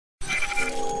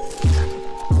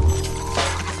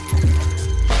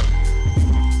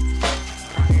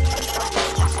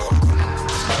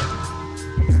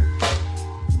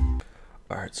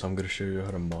I'm gonna show you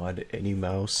how to mod any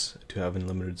mouse to have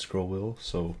unlimited scroll wheel.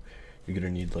 So you're gonna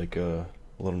need like a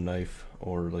little knife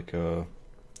or like a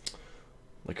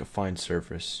fine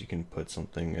surface you can put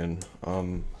something in.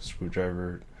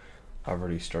 Screwdriver. I've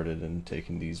already started in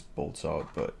taking these bolts out,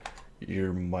 but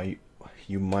you might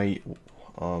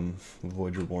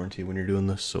avoid your warranty when you're doing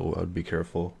this, so I'd be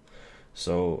careful.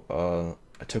 So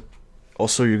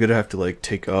also you're gonna have to like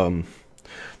take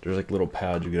there's like little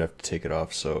pads you're gonna have to take it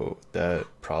off, so that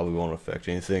probably won't affect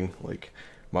anything. Like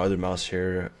my other mouse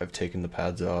here, I've taken the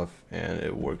pads off and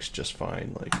it works just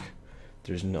fine. Like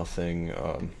there's nothing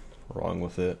wrong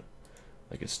with it.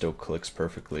 Like it still clicks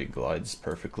perfectly, glides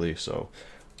perfectly. So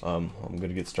I'm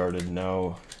gonna get started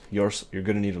now. You're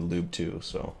gonna need a lube too,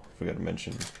 so I forgot to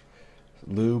mention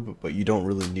lube, but you don't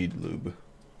really need lube.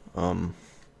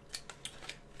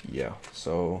 Yeah,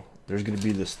 so there's gonna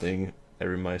be this thing.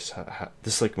 Every mouse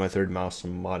this is like my third mouse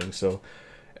I'm modding, so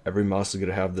every mouse is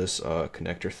gonna have this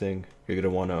connector thing. You're gonna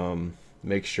want to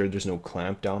make sure there's no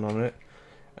clamp down on it,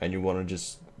 and you want to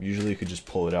just usually you could just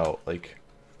pull it out. Like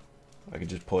I could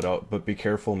just pull it out, but be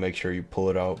careful. Make sure you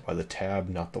pull it out by the tab,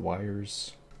 not the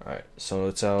wires. All right, so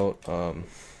it's out.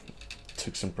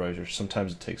 Took some pressure.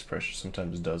 Sometimes it takes pressure,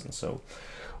 sometimes it doesn't. So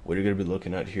what you're gonna be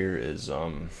looking at here is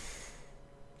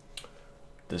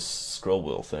this scroll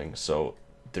wheel thing. So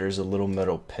there's a little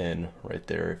metal pin right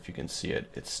there, if you can see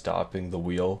it. It's stopping the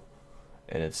wheel,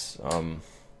 and it's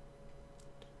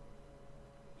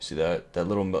see that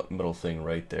little metal thing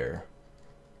right there.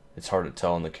 It's hard to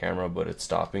tell on the camera, but it's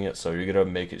stopping it. So you're gonna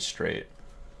make it straight.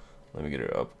 Let me get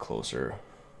it up closer.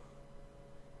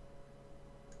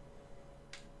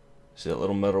 See that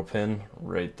little metal pin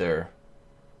right there?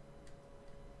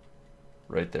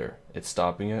 Right there. It's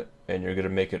stopping it, and you're gonna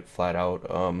make it flat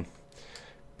out.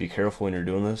 Be careful when you're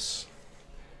doing this.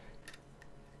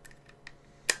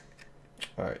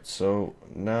 Alright, so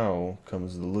now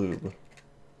comes the lube.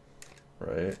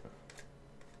 Right?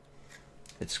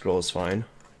 It scrolls fine.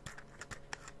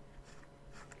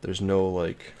 There's no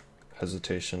like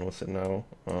hesitation with it now.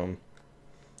 So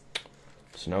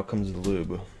now comes the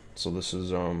lube. So this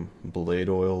is blade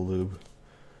oil lube.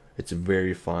 It's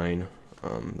very fine.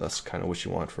 That's kind of what you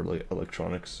want for like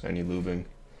electronics, any lubing.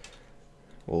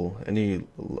 Well, any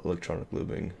electronic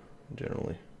lubing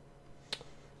generally.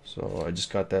 So I just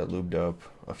got that lubed up,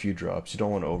 a few drops. You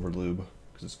don't want to over lube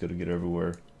because it's gonna get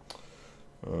everywhere.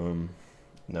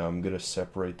 Now I'm gonna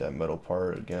separate that metal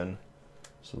part again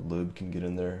so the lube can get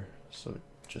in there, so it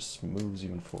just moves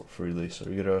even freely. So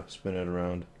you're gonna spin it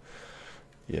around.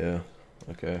 Yeah,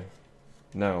 okay.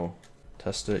 Now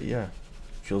test it. Yeah,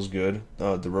 feels good.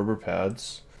 The rubber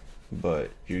pads,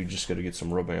 but you just gotta get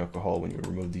some rubbing alcohol when you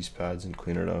remove these pads and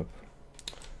clean it up.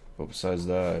 But besides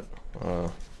that,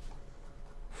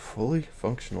 fully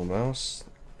functional mouse.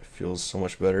 It feels so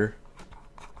much better.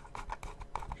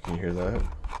 You can hear that.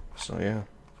 So yeah,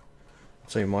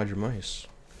 that's how you mod your mice.